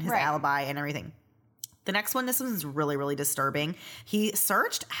out and his alibi and everything. The next one, this one's really, really disturbing. He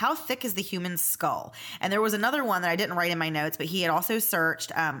searched how thick is the human skull. And there was another one that I didn't write in my notes, but he had also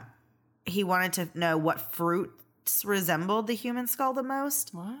searched, he wanted to know what fruits resembled the human skull the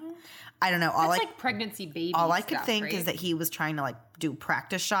most. What? I don't know. That's pregnancy baby All I could stuff, think right? is that he was trying to do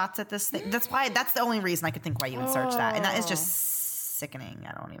practice shots at this thing. That's the only reason I could think why you would search that. And that is just sickening.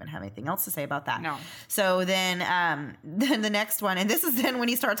 I don't even have anything else to say about that. No. So then the next one, and this is then when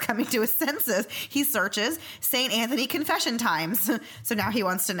he starts coming to his senses, he searches St. Anthony confession times. So now he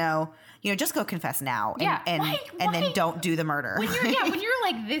wants to know, just go confess now and then don't do the murder. When you're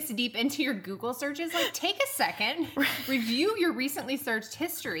this deep into your Google searches, take a second, review your recently searched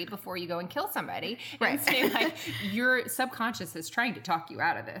history before you go and kill somebody, and say your subconscious is trying to talk you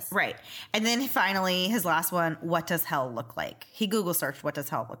out of this. Right. And then finally, his last one, what does hell look like? He Google searched what does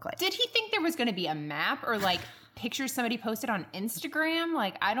hell look like. Did he think there was going to be a map or pictures somebody posted on Instagram?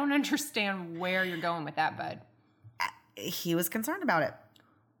 I don't understand where you're going with that, bud. He was concerned about it.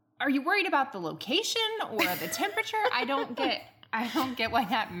 Are you worried about the location or the temperature? I don't get why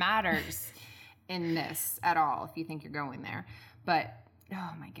that matters in this at all if you think you're going there. But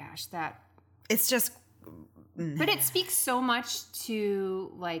oh my gosh, it's just but it speaks so much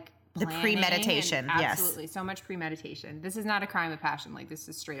to the premeditation. Absolutely. So much premeditation. This is not a crime of passion. This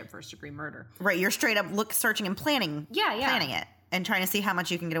is straight up first degree murder. Right. You're straight up searching and planning. Planning it and trying to see how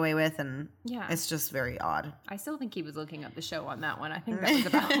much you can get away with. And it's just very odd. I still think he was looking up the show on that one. I think that was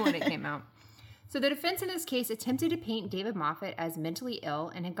about when it came out. So the defense in this case attempted to paint David Moffat as mentally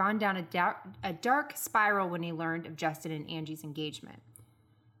ill and had gone down a dark spiral when he learned of Justin and Angie's engagement.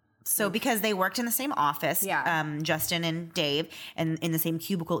 So because they worked in the same office, Justin and Dave, and in the same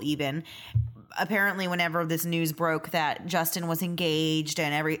cubicle even, apparently whenever this news broke that Justin was engaged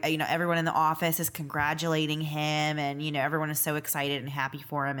and everyone in the office is congratulating him and, everyone is so excited and happy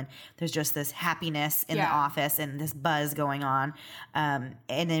for him. And there's just this happiness in the office and this buzz going on. And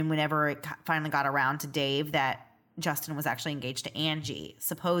then whenever it finally got around to Dave that Justin was actually engaged to Angie,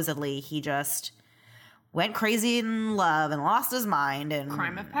 supposedly he just went crazy in love and lost his mind. And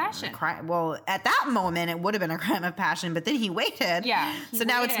crime of passion. Well, at that moment, it would have been a crime of passion, but then he waited. Yeah. So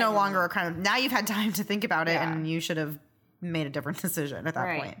now it's no longer a crime of, now you've had time to think about it, and you should have made a different decision at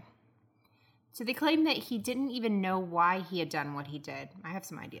that point. So they claim that he didn't even know why he had done what he did. I have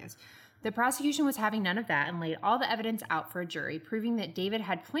some ideas. The prosecution was having none of that and laid all the evidence out for a jury, proving that David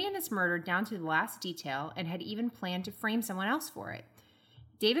had planned this murder down to the last detail and had even planned to frame someone else for it.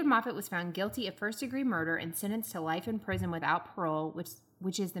 David Moffat was found guilty of first-degree murder and sentenced to life in prison without parole,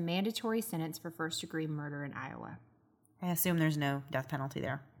 which is the mandatory sentence for first-degree murder in Iowa. I assume there's no death penalty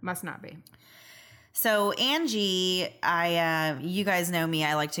there. Must not be. So Angie, you guys know me.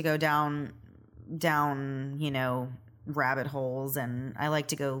 I like to go down, rabbit holes, and I like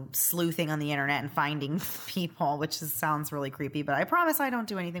to go sleuthing on the internet and finding people, which sounds really creepy, but I promise I don't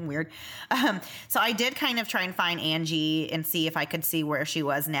do anything weird. So I did kind of try and find Angie and see if I could see where she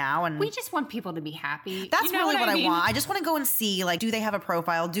was now. And we just want people to be happy. That's really what I mean? I just want to go and see, like, do they have a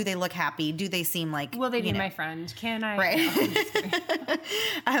profile? Do they look happy? Do they seem like, will they be my friend? Can I? Right.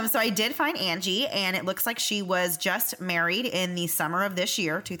 So I did find Angie, and it looks like she was just married in the summer of this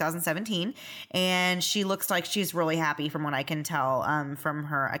year, 2017. And she looks like she's really happy from what I can tell from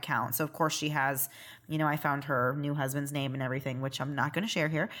her account. So, of course, she has, I found her new husband's name and everything, which I'm not going to share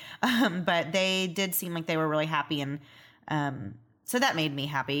here. But they did seem like they were really happy. And so that made me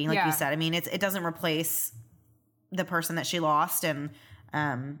happy. Like you said, I mean, it doesn't replace the person that she lost. And,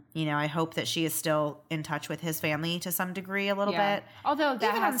 I hope that she is still in touch with his family to some degree a little bit. Although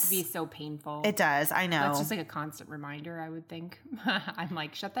that has to be so painful. It does. I know. That's just like a constant reminder, I would think. I'm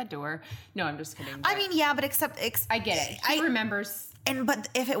like, shut that door. No, I'm just kidding. I mean, yeah, but I get it. He remembers. But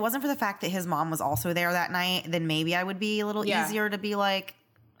if it wasn't for the fact that his mom was also there that night, then maybe I would be a little easier to be like,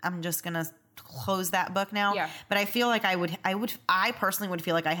 I'm just going to close that book now. Yeah. But I feel like I personally would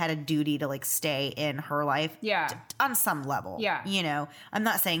feel like I had a duty to like stay in her life. Yeah. On some level. Yeah. I'm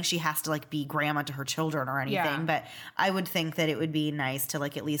not saying she has to like be grandma to her children or anything, but I would think that it would be nice to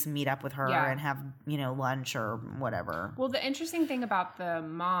like at least meet up with her and have, lunch or whatever. Well, the interesting thing about the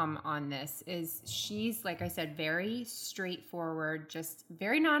mom on this is she's, like I said, very straightforward, just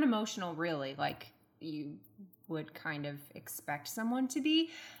very non-emotional, really, like you would kind of expect someone to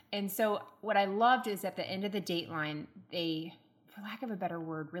be. And so what I loved is at the end of the Dateline, they, for lack of a better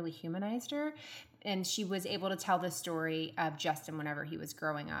word, really humanized her. And she was able to tell the story of Justin whenever he was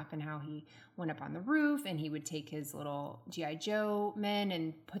growing up and how he went up on the roof and he would take his little G.I. Joe men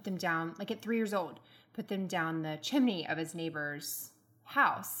and put them down, like at 3 years old, put them down the chimney of his neighbor's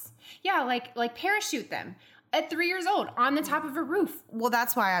house. Yeah, like parachute them. At 3 years old, on the top of a roof. Well,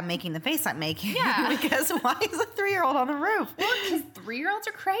 that's why I'm making the face I'm making. Yeah. Because why is a 3-year-old on the roof? Well, because 3-year-olds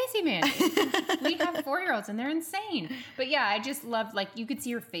are crazy, man. We have 4-year-olds, and they're insane. But yeah, I just loved, like, you could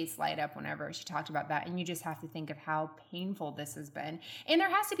see her face light up whenever she talked about that, and you just have to think of how painful this has been. And there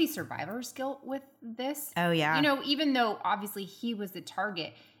has to be survivor's guilt with this. Oh, yeah. Even though, obviously, he was the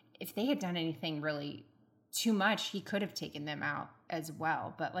target, if they had done anything really too much, he could have taken them out as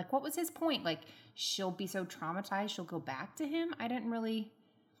well. But, like, what was his point? Like, she'll be so traumatized she'll go back to him. I didn't really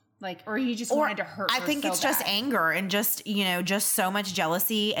or he just wanted to hurt her. I think it's just anger and just so much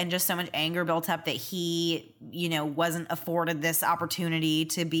jealousy and just so much anger built up that he wasn't afforded this opportunity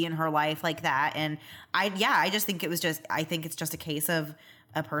to be in her life like that. And I just think it's just a case of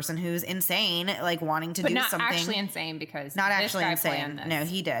a person who's insane, like wanting to do something. Not actually insane, because not actually insane. No,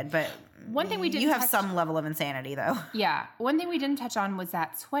 he did. But one thing we didn't. You have some level of insanity, though. Yeah. One thing we didn't touch on was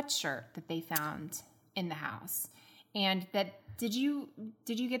that sweatshirt that they found in the house, and that did you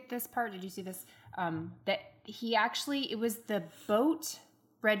get this part? Did you see this? That he actually, it was the boat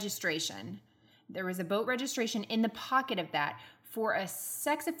registration. There was a boat registration in the pocket of that for a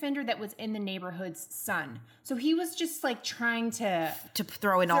sex offender that was in the neighborhood's son. So he was just like trying to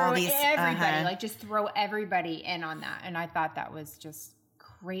throw in all these everybody, like just throw everybody in on that. And I thought that was just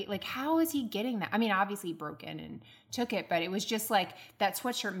great. Like, how is he getting that? I mean, obviously he broke in and took it, but it was just like that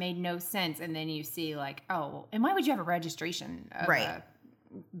sweatshirt made no sense. And then you see like, oh, and why would you have a registration of a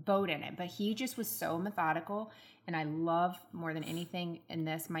boat in it? But he just was so methodical. And I love more than anything in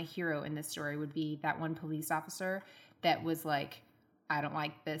this, my hero in this story would be that one police officer that was like, I don't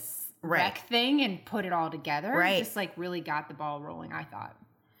like this wreck thing, and put it all together. Right. Just like really got the ball rolling, I thought.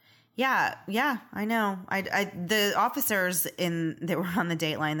 Yeah, I know. The officers that were on the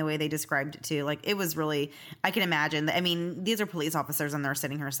Dateline, the way they described it too, like it was really, I can imagine. I mean, these are police officers, and they're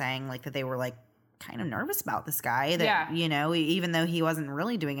sitting here saying like that they were like kind of nervous about this guy. That even though he wasn't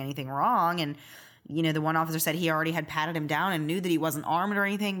really doing anything wrong, and the one officer said he already had patted him down and knew that he wasn't armed or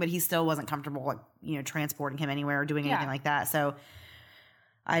anything, but he still wasn't comfortable like transporting him anywhere or doing anything like that. So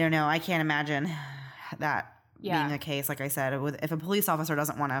I don't know. I can't imagine being the case, like I said, if a police officer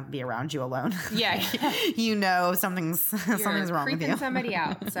doesn't want to be around you alone, you know something's wrong with you. Somebody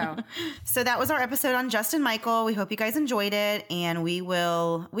out. So that was our episode on Justin Michael. We hope you guys enjoyed it, and we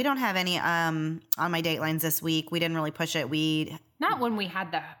don't have any on my Datelines this week. We didn't really push it. Not when we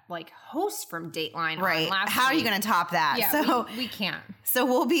had the host from Dateline right. on last How week. Are you going to top that? Yeah, so we can't. So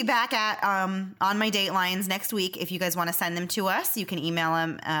we'll be back at on my Datelines next week. If you guys want to send them to us, you can email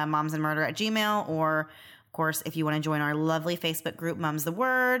them momsandmurder@gmail.com, or of course, if you want to join our lovely Facebook group, Mom's the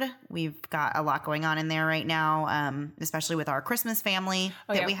Word. We've got a lot going on in there right now, especially with our Christmas family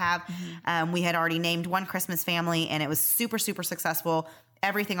that we have. Mm-hmm. We had already named one Christmas family, and it was super, super successful.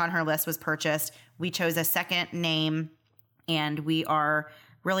 Everything on her list was purchased. We chose a second name, and we are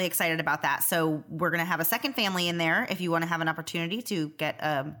really excited about that. So we're going to have a second family in there. If you want to have an opportunity to get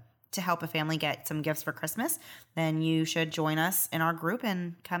to help a family get some gifts for Christmas, then you should join us in our group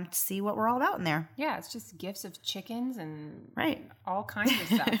and come to see what we're all about in there. Yeah, it's just gifts of chickens and right. all kinds of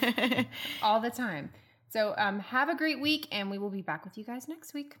stuff all the time. So have a great week, and we will be back with you guys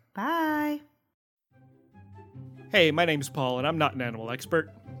next week. Bye. Hey, my name's Paul, and I'm not an animal expert.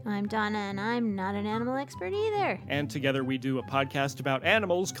 I'm Donna, and I'm not an animal expert either. And together we do a podcast about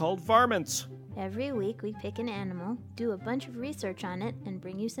animals called Varmints. Every week we pick an animal, do a bunch of research on it, and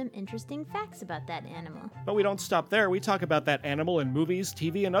bring you some interesting facts about that animal. But we don't stop there. We talk about that animal in movies,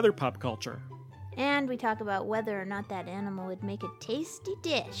 TV, and other pop culture. And we talk about whether or not that animal would make a tasty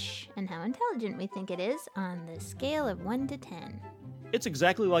dish, and how intelligent we think it is on the scale of 1 to 10. It's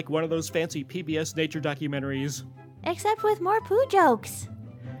exactly like one of those fancy PBS nature documentaries. Except with more poo jokes.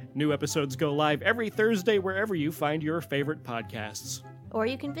 New episodes go live every Thursday wherever you find your favorite podcasts. Or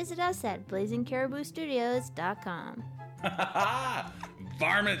you can visit us at blazingcariboustudios.com.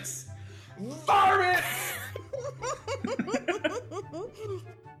 Varmints! Varmints!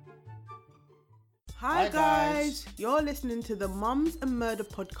 Hi guys, you're listening to the Mums and Murder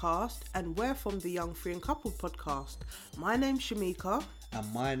podcast, and we're from the Young Free and Coupled podcast. My name's Shamika.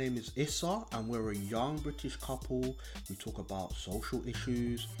 And my name is Issa, and we're a young British couple. We talk about social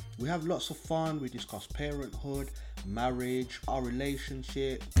issues. We have lots of fun. We discuss parenthood, marriage, our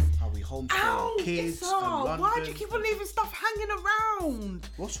relationship, how we homeschool our kids. Issa, why do you keep on leaving stuff hanging around?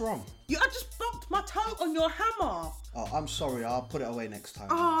 What's wrong? I just bumped my toe on your hammer. Oh, I'm sorry. I'll put it away next time.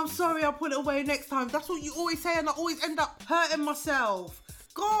 Oh, I'm sorry. I'll put it away next time. That's what you always say, and I always end up hurting myself.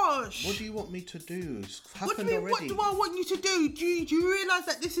 Gosh. What do you want me to do? It's happened what do you mean, already. What do I want you to do? Do you realise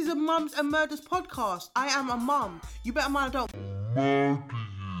that this is a Mums and Murders podcast? I am a mum. You better mind I don't.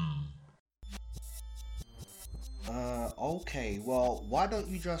 Okay. Well, why don't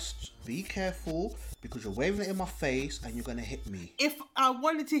you just be careful, because you're waving it in my face and you're going to hit me. If I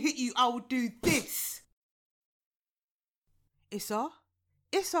wanted to hit you, I would do this. Issa?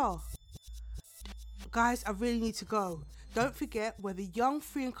 Guys, I really need to go. Don't forget, we're the Young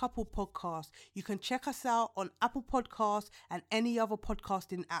Free and Couple podcast. You can check us out on Apple Podcasts and any other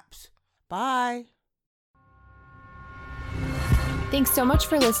podcasting apps. Bye. Thanks so much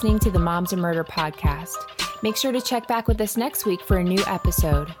for listening to the Moms and Murder podcast. Make sure to check back with us next week for a new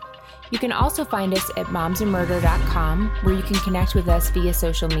episode. You can also find us at momsandmurder.com, where you can connect with us via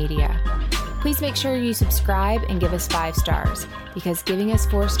social media. Please make sure you subscribe and give us 5 stars, because giving us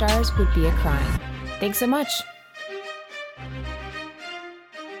 4 stars would be a crime. Thanks so much.